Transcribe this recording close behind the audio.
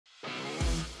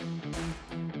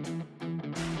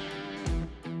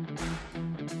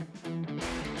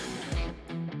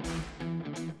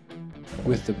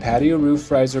With the patio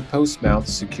roof riser post mount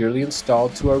securely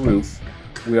installed to our roof,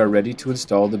 we are ready to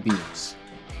install the beams.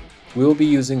 We will be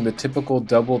using the typical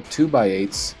double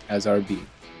 2x8s as our beam.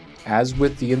 As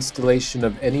with the installation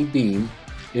of any beam,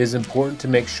 it is important to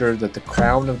make sure that the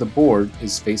crown of the board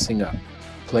is facing up.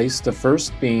 Place the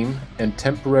first beam and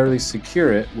temporarily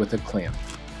secure it with a clamp.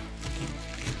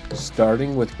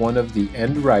 Starting with one of the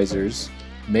end risers,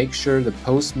 make sure the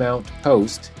post mount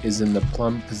post is in the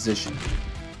plumb position.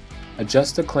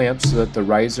 Adjust the clamp so that the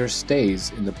riser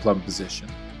stays in the plumb position.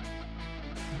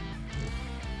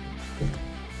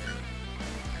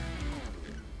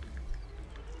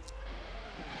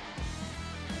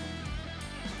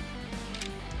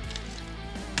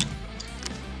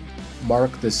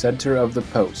 Mark the center of the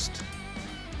post.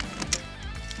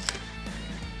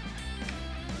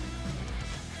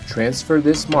 Transfer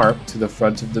this mark to the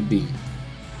front of the beam.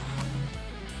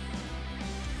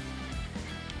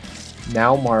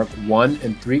 Now mark 1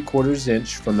 3/4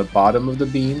 inch from the bottom of the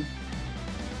beam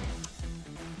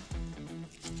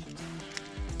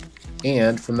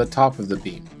and from the top of the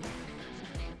beam.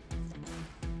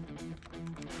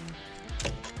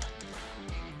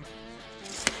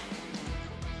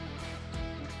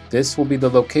 This will be the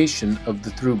location of the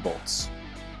through bolts.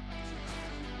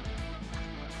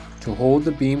 To hold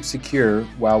the beam secure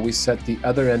while we set the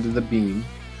other end of the beam,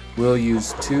 we'll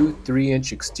use two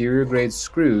 3-inch exterior grade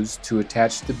screws to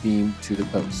attach the beam to the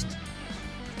post.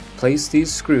 Place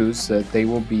these screws so that they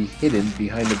will be hidden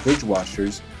behind the bridge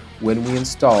washers when we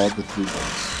install the through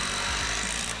bolts.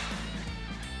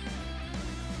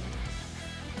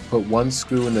 Put one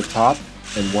screw in the top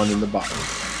and one in the bottom.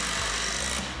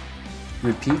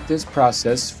 Repeat this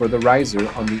process for the riser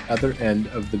on the other end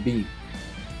of the beam.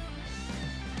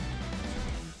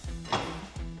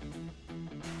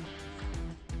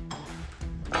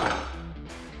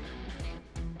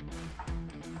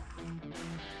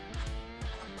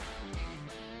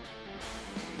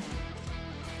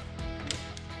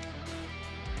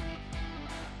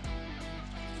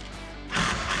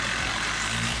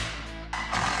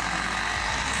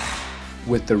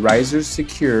 With the risers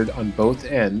secured on both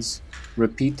ends,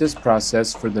 repeat this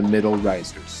process for the middle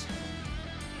risers.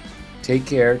 Take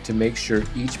care to make sure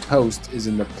each post is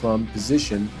in the plumb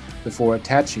position before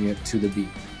attaching it to the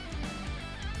beam.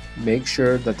 Make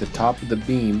sure that the top of the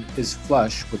beam is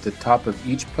flush with the top of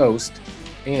each post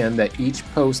and that each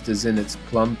post is in its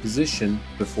plumb position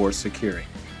before securing.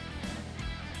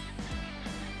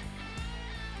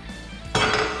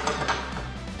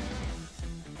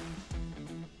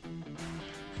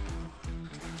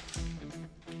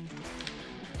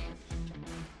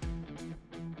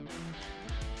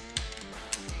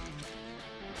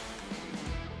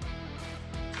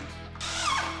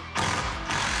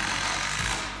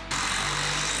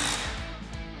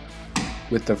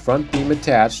 With the front beam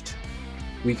attached,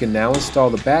 we can now install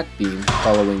the back beam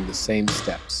following the same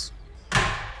steps.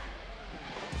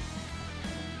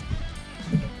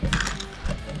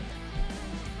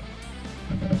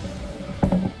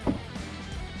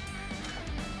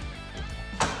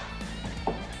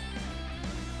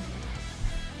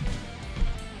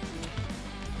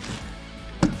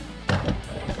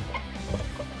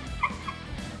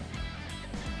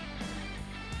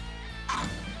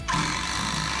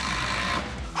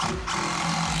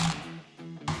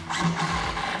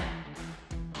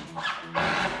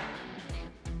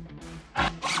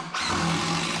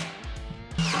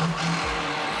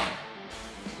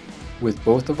 With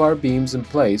both of our beams in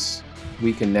place,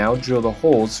 we can now drill the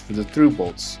holes for the through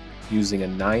bolts using a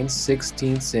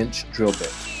 9/16 inch drill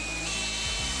bit.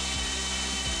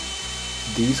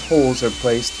 These holes are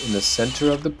placed in the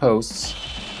center of the posts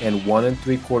and 1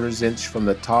 3/4 inch from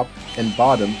the top and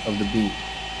bottom of the beam.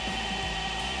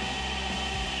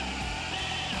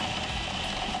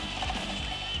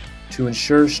 To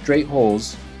ensure straight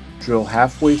holes, drill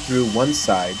halfway through one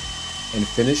side and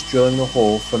finish drilling the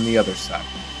hole from the other side.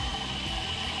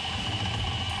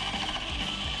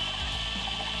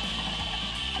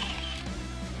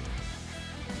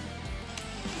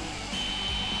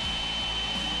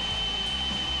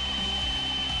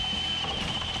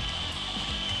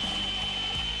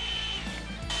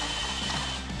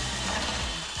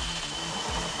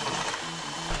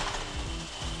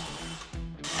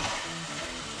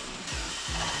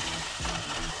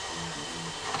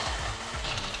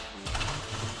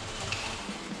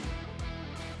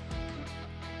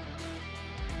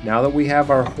 Now that we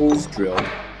have our holes drilled,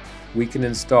 we can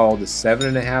install the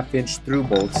 7.5 inch through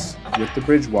bolts with the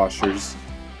bridge washers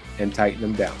and tighten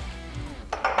them down.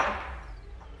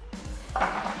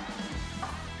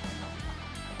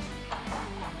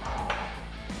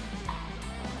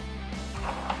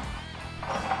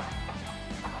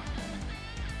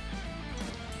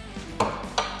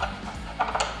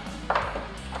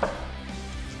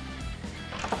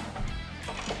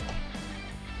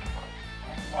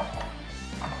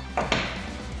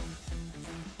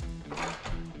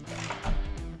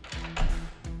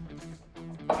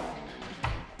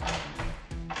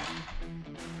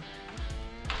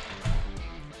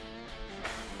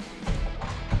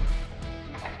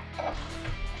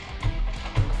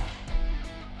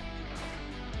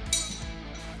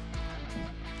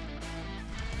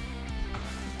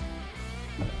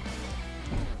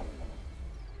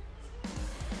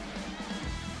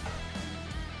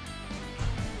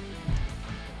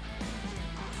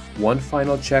 One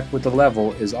final check with the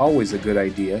level is always a good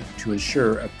idea to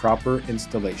ensure a proper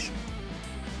installation.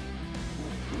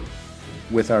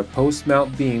 With our post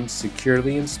mount beams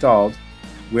securely installed,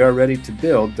 we are ready to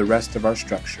build the rest of our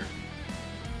structure.